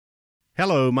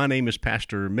Hello, my name is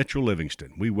Pastor Mitchell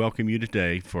Livingston. We welcome you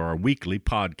today for our weekly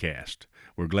podcast.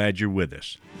 We're glad you're with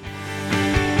us.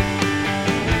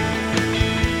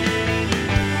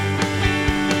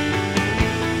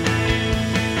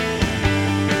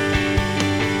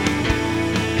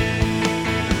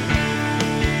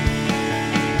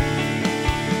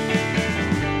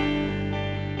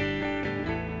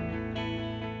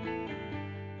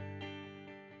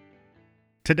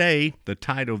 Today, the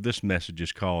title of this message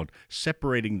is called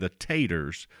Separating the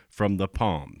Taters from the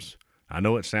Palms. I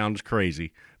know it sounds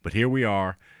crazy, but here we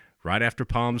are, right after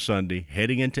Palm Sunday,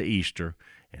 heading into Easter,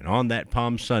 and on that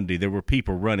Palm Sunday, there were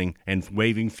people running and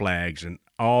waving flags on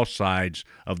all sides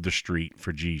of the street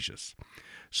for Jesus.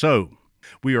 So,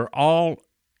 we are all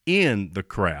in the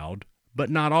crowd, but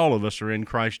not all of us are in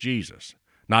Christ Jesus.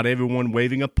 Not everyone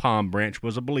waving a palm branch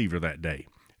was a believer that day.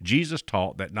 Jesus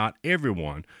taught that not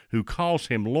everyone who calls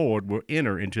him Lord will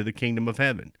enter into the kingdom of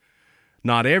heaven.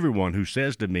 Not everyone who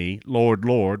says to me, Lord,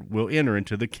 Lord, will enter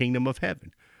into the kingdom of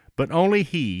heaven, but only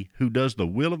he who does the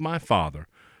will of my Father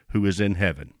who is in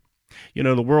heaven. You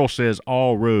know, the world says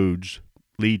all roads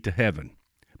lead to heaven,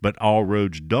 but all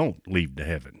roads don't lead to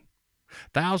heaven.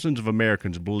 Thousands of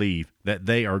Americans believe that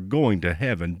they are going to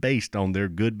heaven based on their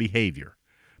good behavior,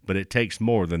 but it takes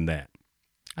more than that.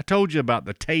 I told you about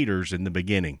the taters in the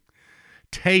beginning.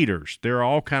 Taters, there are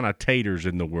all kind of taters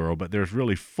in the world, but there's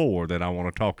really four that I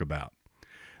want to talk about.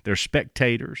 There's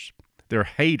spectators, there's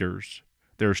haters,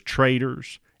 there's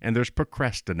traitors, and there's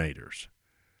procrastinators.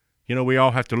 You know, we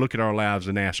all have to look at our lives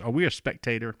and ask, are we a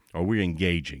spectator or are we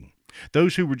engaging?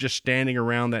 Those who were just standing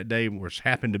around that day,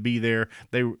 happened to be there,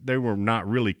 they were not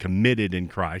really committed in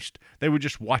Christ. They were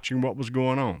just watching what was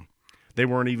going on. They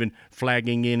weren't even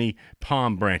flagging any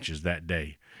palm branches that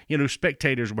day. You know,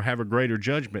 spectators will have a greater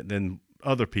judgment than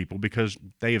other people because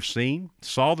they have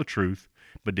saw the truth,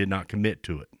 but did not commit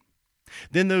to it.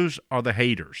 Then those are the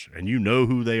haters, and you know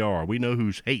who they are. We know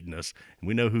who's hating us, and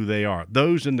we know who they are.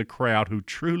 Those in the crowd who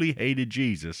truly hated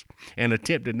Jesus and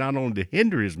attempted not only to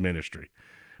hinder his ministry,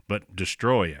 but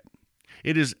destroy it.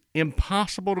 It is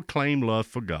impossible to claim love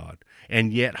for God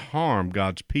and yet harm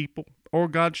God's people or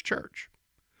God's church.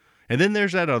 And then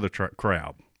there's that other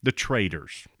crowd, the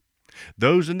traitors.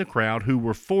 Those in the crowd who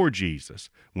were for Jesus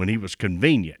when he was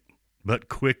convenient, but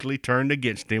quickly turned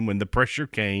against him when the pressure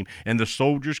came and the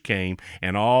soldiers came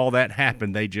and all that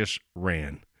happened, they just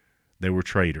ran. They were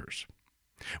traitors.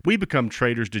 We become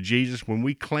traitors to Jesus when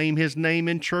we claim his name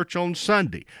in church on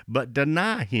Sunday, but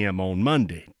deny him on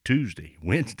Monday, Tuesday,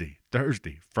 Wednesday,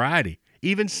 Thursday, Friday,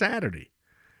 even Saturday,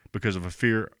 because of a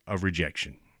fear of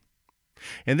rejection.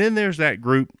 And then there's that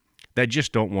group that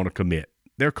just don't want to commit.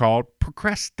 They're called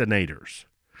procrastinators.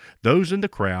 Those in the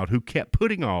crowd who kept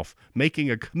putting off making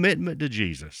a commitment to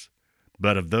Jesus,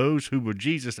 but of those who were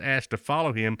Jesus asked to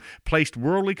follow him, placed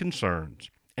worldly concerns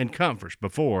and comforts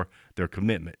before their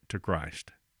commitment to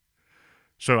Christ.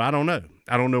 So I don't know.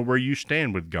 I don't know where you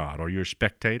stand with God. Are you a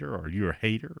spectator? Are you a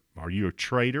hater? Are you a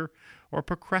traitor or a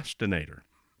procrastinator?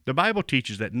 The Bible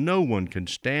teaches that no one can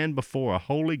stand before a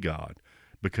holy God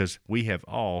because we have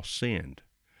all sinned.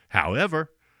 However,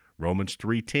 Romans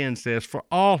 3:10 says, "For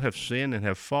all have sinned and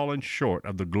have fallen short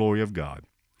of the glory of God."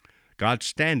 God's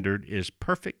standard is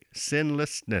perfect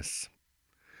sinlessness,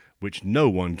 which no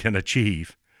one can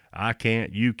achieve. I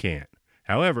can't, you can't.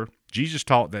 However, Jesus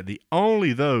taught that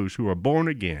only those who are born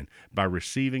again by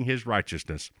receiving his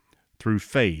righteousness through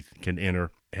faith can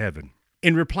enter heaven.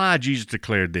 In reply, Jesus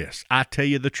declared this, "I tell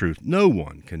you the truth, no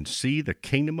one can see the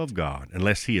kingdom of God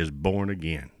unless he is born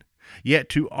again. Yet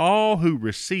to all who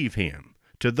receive him,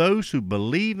 to those who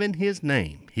believe in his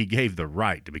name, he gave the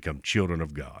right to become children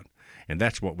of God." And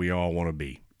that's what we all want to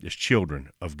be, is children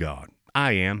of God.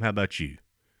 I am. How about you?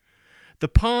 The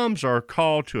palms are a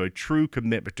call to a true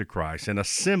commitment to Christ and a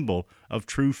symbol of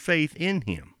true faith in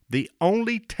him. The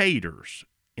only taters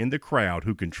in the crowd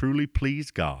who can truly please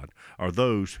God are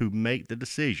those who make the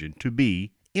decision to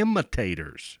be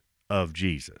imitators of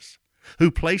Jesus, who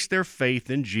place their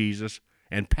faith in Jesus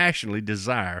and passionately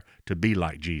desire to be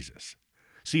like Jesus.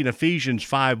 See, in Ephesians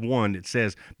 5:1, it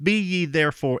says, "Be ye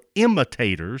therefore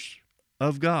imitators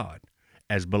of God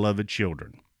as beloved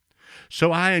children."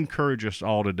 So I encourage us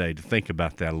all today to think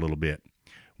about that a little bit.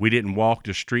 We didn't walk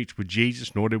the streets with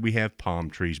Jesus, nor did we have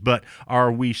palm trees. But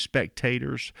are we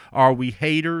spectators? Are we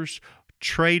haters,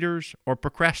 traitors, or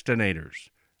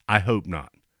procrastinators? I hope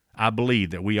not. I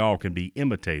believe that we all can be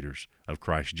imitators of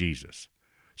Christ Jesus.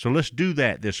 So let's do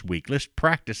that this week. Let's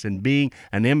practice in being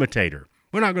an imitator.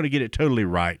 We're not going to get it totally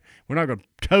right. We're not going to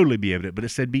totally be able to, but it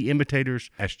said be imitators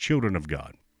as children of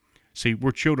God. See,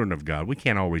 we're children of God. We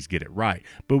can't always get it right,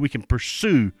 but we can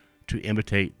pursue to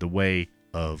imitate the way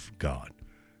of God.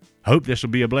 Hope this will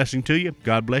be a blessing to you.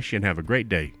 God bless you and have a great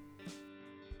day.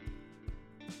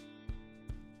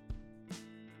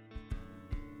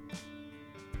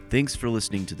 Thanks for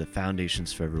listening to the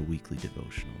Foundations Forever Weekly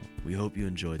Devotional. We hope you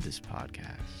enjoyed this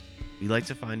podcast. If you'd like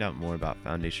to find out more about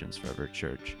Foundations Forever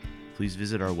Church, please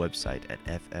visit our website at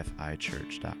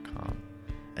ffichurch.com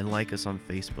and like us on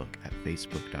Facebook at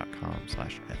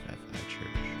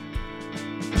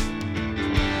facebook.com/ffichurch.